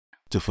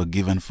To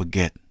forgive and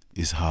forget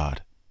is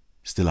hard.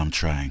 Still I'm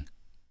trying.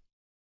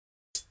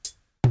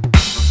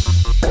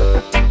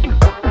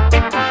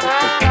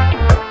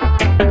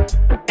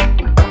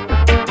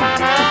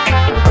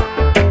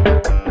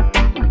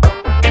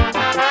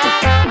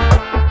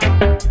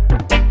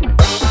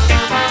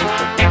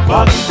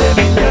 Forgive them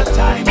in their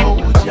time,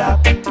 oh Jah,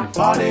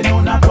 for they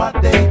know not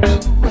what they do,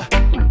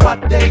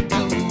 what they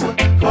do.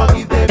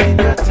 Forgive them in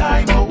their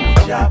time, oh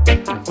Jah,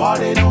 for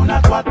they know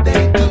not what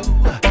they do,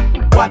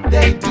 what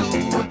they do.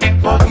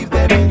 Forgive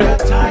them in their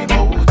time,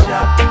 oh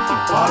Jah,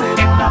 for they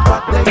know not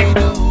what they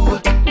do,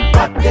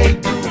 what they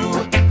do.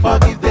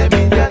 Forgive them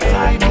in their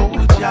time,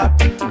 oh Jah,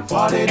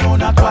 for they know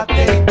not what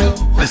they do,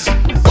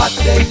 what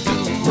they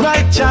do.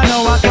 Right, Jah,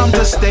 now I come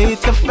to state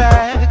the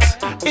facts.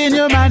 In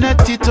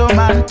humanity to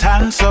man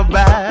turn so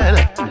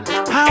bad.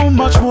 How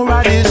much more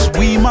of this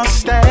we must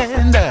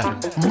stand?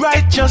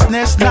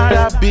 Righteousness not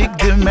a big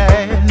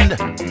demand.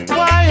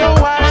 Why oh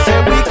why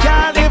say we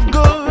can't live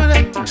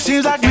good?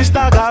 Seems like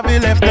Mr. Garvey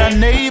left the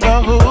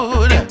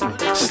neighborhood.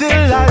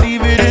 Still I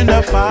leave it in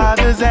the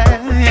Father's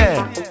hand,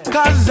 yeah.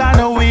 Cause I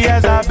know he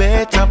has a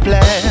better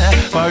plan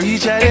for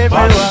each and every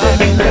one. Forgive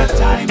them in their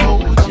time,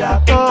 oh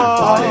Jah,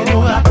 for they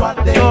know not what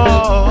they do,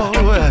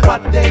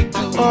 what they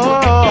do.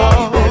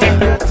 Forgive them in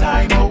their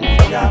time, oh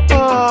Jah,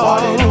 for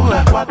they know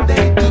not what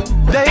they do.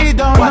 They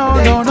don't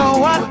know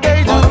what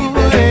they do. Forgive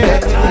them in their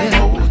time,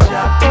 oh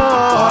Jah,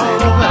 for they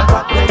know not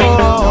what they do.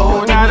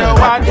 Not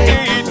what they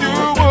do.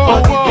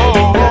 Forgive them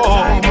in their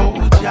time,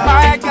 oh Jah,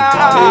 My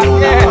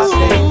God,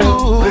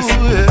 yes.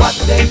 what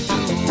they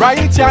do.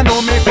 Right, you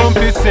know me come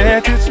to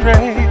set it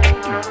straight.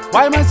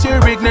 Why must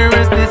your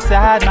ignorance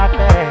decide my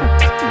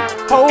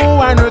fate? How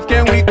on earth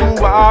can we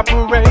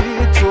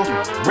cooperate to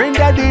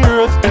render the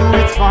earth to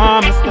its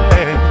former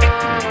state?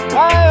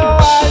 Why oh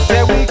I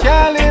say we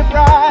can't live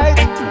right?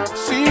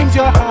 Seems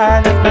your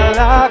heart is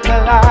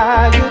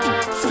melancholy.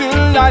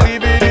 Still I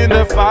leave it in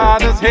the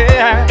Father's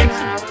hands.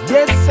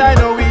 Yes, I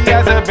know he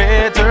has a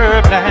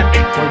better plan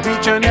for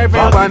each and every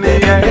one. Forgive them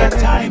in their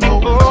time,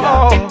 oh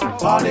Jah,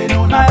 for they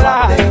know not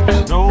what they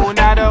do, no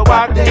matter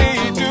what they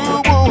do.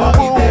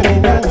 Forgive them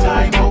in their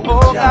time,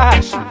 oh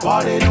Jah,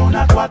 for they know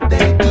not what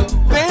they do.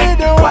 They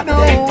don't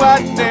know what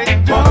they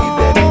do. Forgive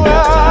them in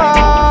their time,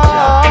 oh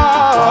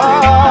Jah, for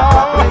they know not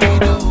what they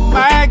do.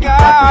 My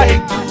God,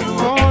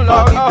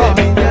 Forgive them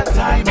in their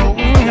time, oh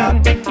Jah,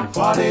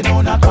 for they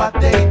know not what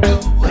they do.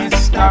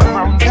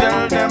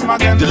 tell them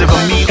again.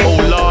 Deliver me,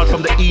 O Lord,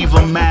 from the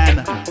evil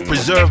man.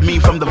 Preserve me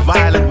from the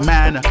violent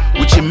man,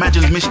 which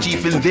imagines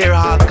mischief in their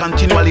heart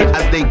continually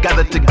as they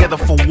gather together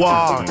for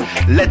war.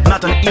 Let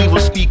not an evil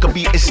speaker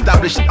be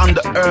established on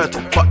the earth,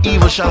 for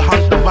evil shall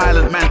hunt the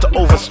violent man to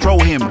overthrow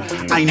him.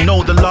 I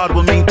know the Lord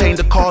will maintain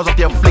the cause of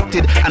the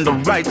afflicted and the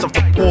rights of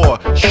the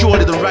poor.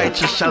 Surely the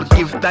righteous shall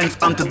give thanks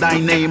unto thy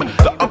name.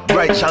 The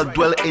upright shall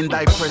dwell in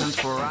thy presence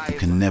forever. You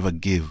can never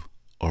give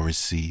or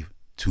receive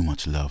too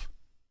much love.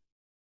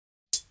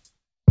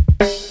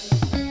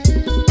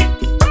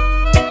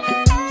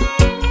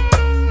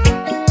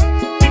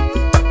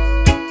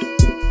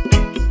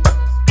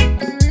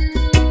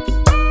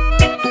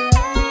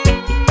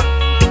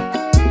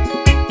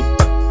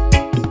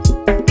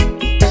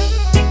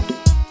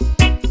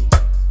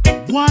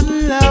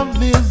 One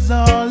love is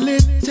all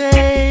it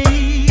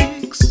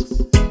takes.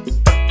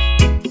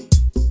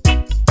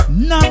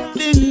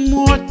 Nothing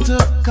more to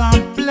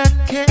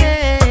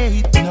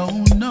complicate. No,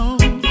 no,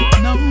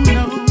 no,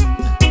 no.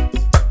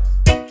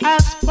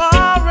 As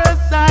far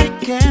as I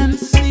can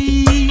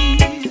see,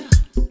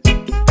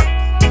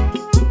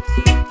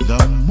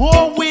 the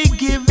more we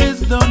give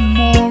is the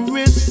more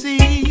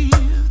received.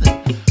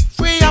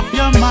 Free up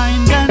your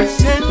mind and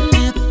send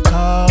it.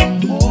 Come,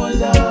 more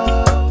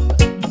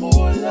love,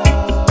 more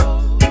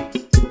love.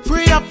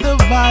 Free up the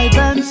vibe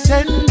and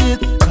send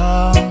it.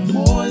 Come,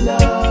 more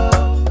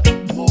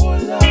love, more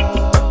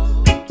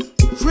love.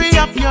 Free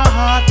up your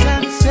heart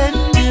and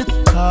send it.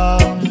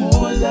 Come,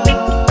 more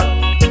love,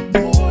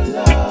 more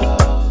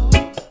love.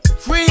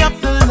 Free up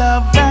the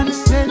love and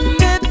send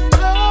it.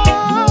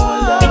 Come,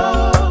 more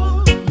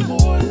love,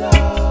 more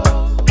love.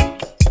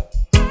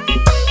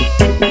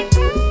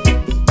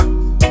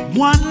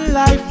 One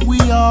life we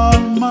all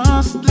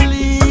must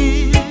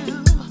live.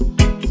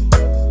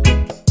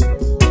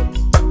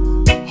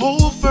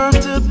 Hold firm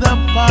to the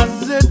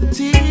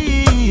positive.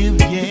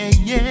 Yeah,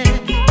 yeah,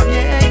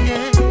 yeah,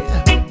 yeah.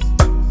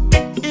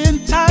 In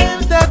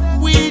times that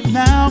we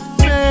now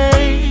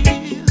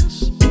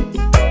face,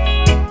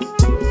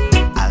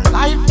 a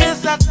life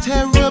is a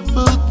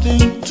terrible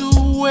thing to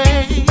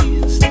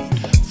waste.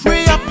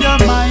 Free up your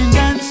mind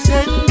and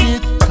send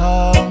it.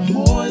 Come,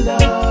 more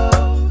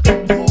love,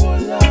 more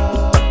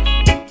love.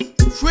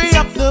 Free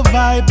up the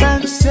vibe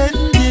and send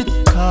it.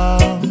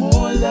 Come,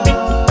 more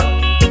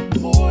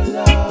love, more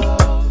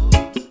love.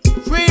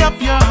 Free up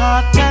your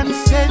heart and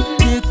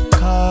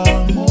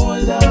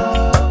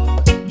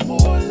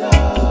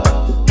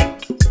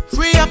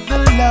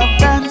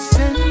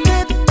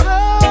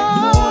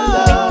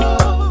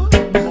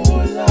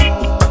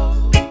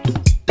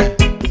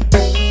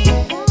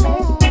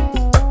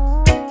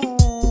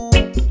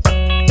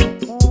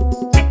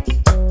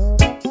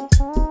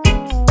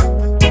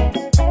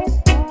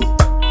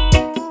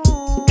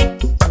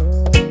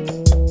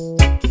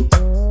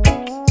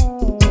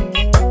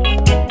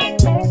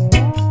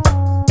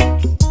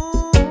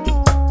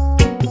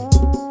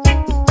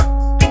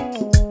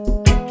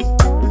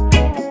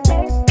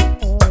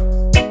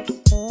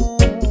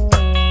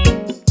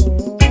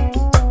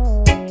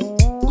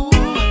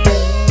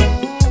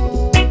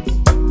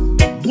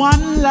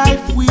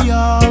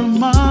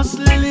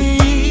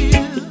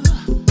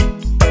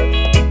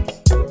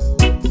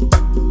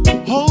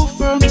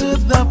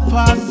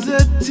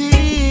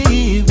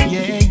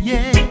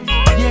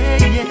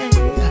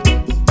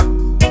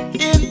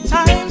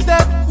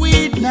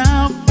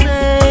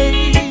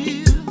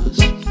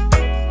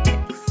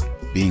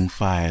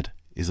fired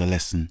is a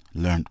lesson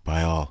learnt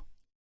by all.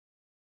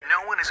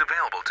 No one is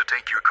available to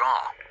take your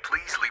call.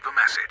 Please leave a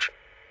message.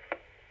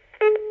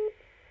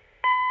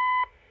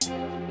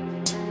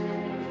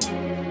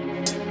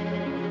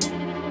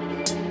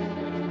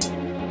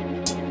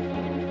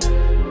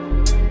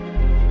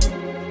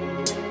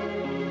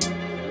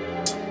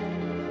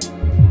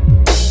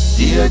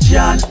 Dear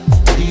John,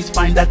 please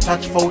find a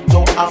touch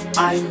photo of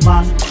I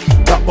man.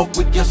 Wrap up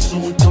with your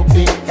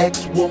soon-to-be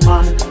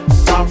ex-woman.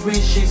 Sorry,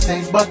 she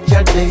says, but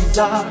your days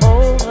are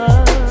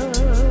over.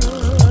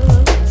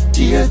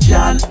 Dear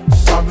John,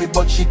 sorry,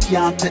 but she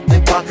can't take the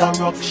bag of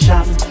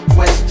ruction.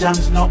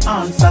 Questions, no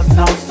answers,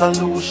 no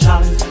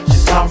solutions.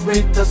 She's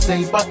sorry to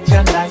say, but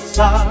your nights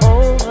are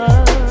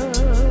over.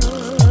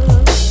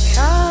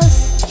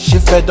 She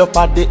fed up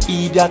of the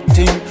idiot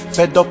thing,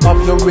 fed up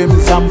of your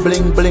rims and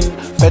bling bling,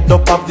 fed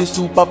up of the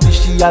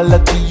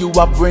superficiality you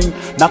a bring,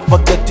 not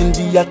forgetting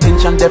the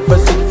attention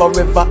deficit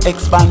forever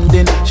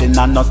expanding. She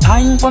not no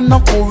time for no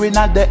pouring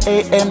at the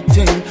AM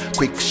thing,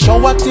 quick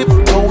shower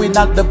tiptoeing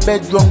at the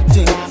bedroom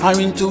thing. Her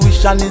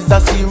intuition is a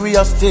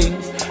serious thing.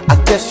 I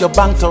guess your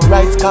bank to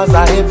rights cause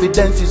her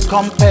evidence is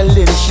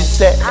compelling. She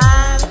said,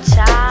 I'm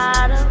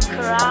tired of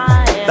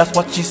crying. That's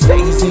what she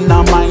says in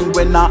her mind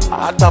when her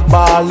heart a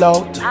ball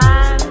out.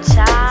 I'm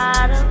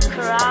tired of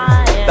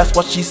crying. That's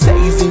what she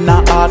says in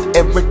her heart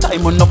every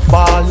time when I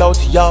fall out,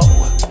 yo.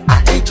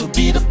 I hate to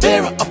be the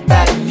bearer of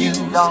bad news.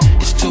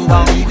 It's to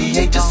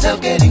alleviate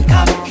yourself getting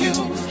confused.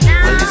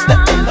 Well, it's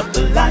the end of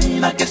the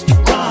line, I guess you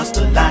crossed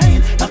the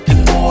line.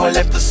 Nothing more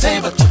left to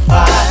say but to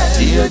fight.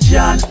 Dear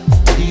John,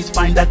 please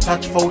find that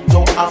touch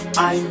photo of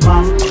I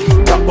man.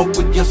 Wrap up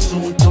with your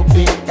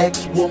soon-to-be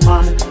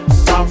ex-woman.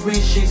 Sorry,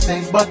 she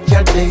says, but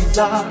your days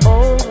are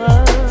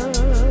over.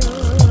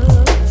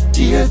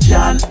 Dear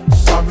John,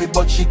 sorry,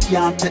 but she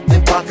can't take the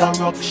bag of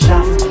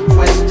ruction.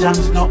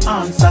 Questions, no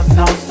answers,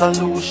 no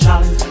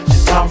solutions.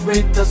 She's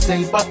sorry to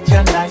say, but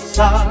your nights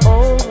are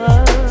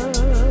over.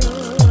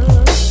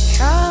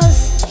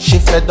 She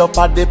fed up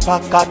at the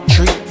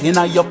packetry, in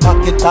your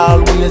pocket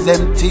always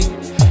empty.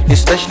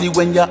 Especially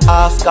when you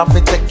ask her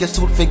to take your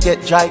suit for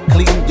get dry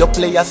clean. Your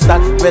players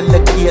start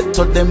relegate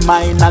to the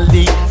minor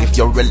league. If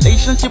your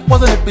relationship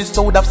was an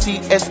episode of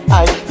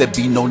CSI, there'd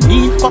be no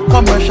need for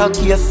commercial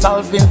case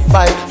solving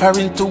file. Her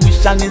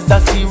intuition is a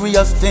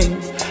serious thing.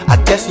 I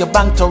guess your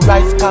bank to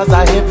rights cause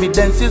her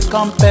evidence is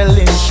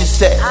compelling. She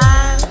said,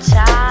 I'm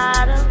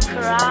tired of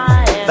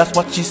crying. That's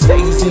what she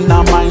says in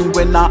her mind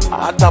when her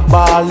heart a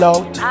ball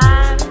out.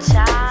 I'm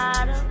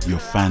tired of Your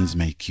fans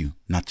make you,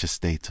 not your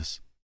status.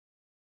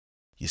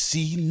 You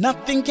see,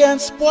 nothing can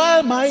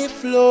spoil my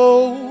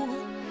flow.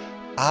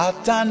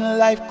 Art and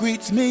life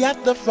greets me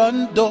at the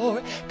front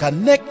door.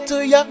 Connect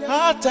to your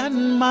heart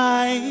and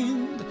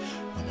mind.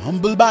 I'm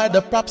humbled by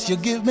the props you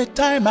give me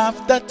time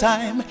after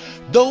time.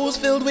 Those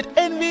filled with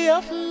envy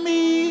of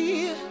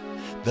me.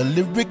 The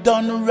lyric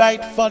done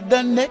right for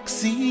the next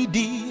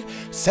CD.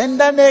 Send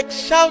the next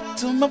shout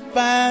to my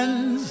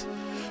fans.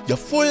 Your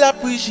full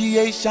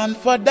appreciation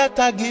for that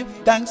I give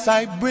thanks.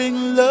 I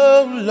bring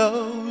love,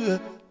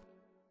 love.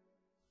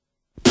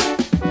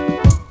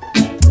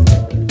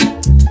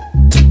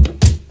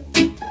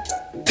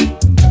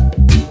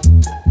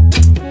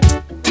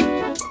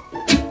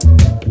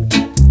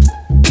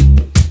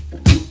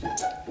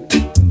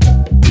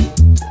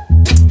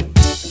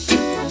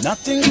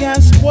 Nothing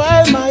can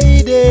spoil my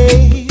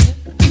day.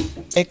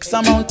 X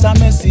amount of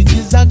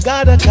messages I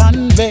gotta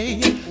convey.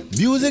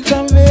 Music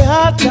from the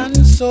heart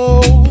and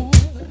soul.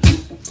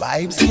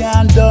 Vibes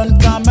can't done,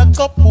 come a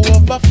cup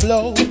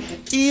overflow.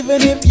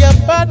 Even if you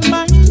bad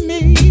mind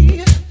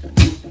me,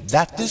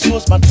 that is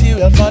source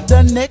material for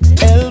the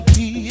next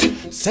LP.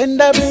 Send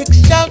a big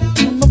shout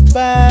to my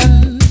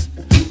fans.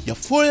 Your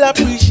full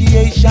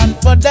appreciation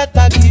for that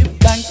I give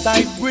thanks.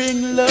 I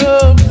bring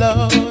love,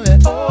 love.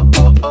 Oh,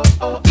 oh, oh,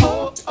 oh,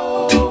 oh,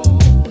 oh.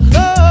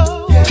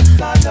 Love.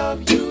 Yes, I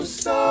love you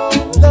so.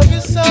 Love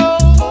you so.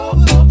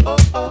 Oh, oh,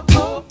 oh,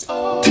 oh,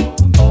 oh,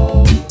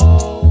 oh,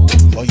 oh.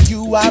 For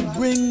you I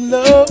bring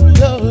love,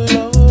 love,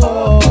 love.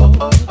 Oh,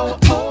 oh, oh,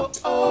 oh,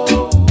 oh,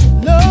 oh.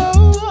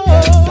 Love.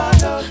 Yes, I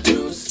love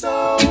you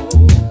so.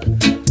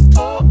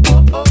 Oh,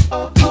 oh, oh,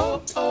 oh,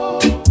 oh,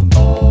 oh,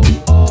 oh,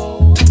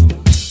 oh.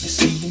 You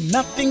see,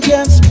 nothing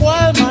can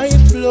spoil my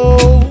flow.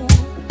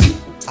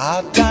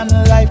 Art and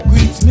life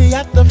greets me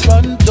at the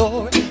front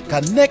door.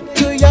 Connect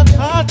to your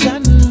heart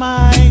and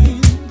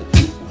mind.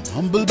 I'm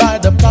humbled by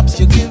the props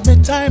you give me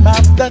time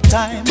after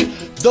time.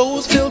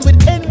 Those filled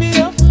with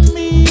envy of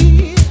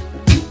me.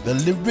 The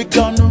lyric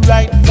done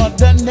right for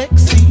the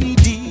next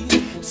CD.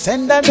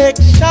 Send a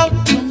next shout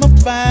to my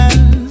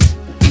fans.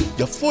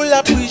 Your full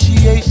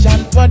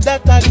appreciation for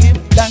that I give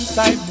thanks.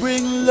 I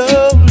bring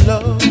love,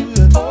 love.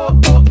 Oh,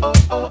 oh, oh,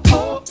 oh,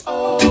 oh.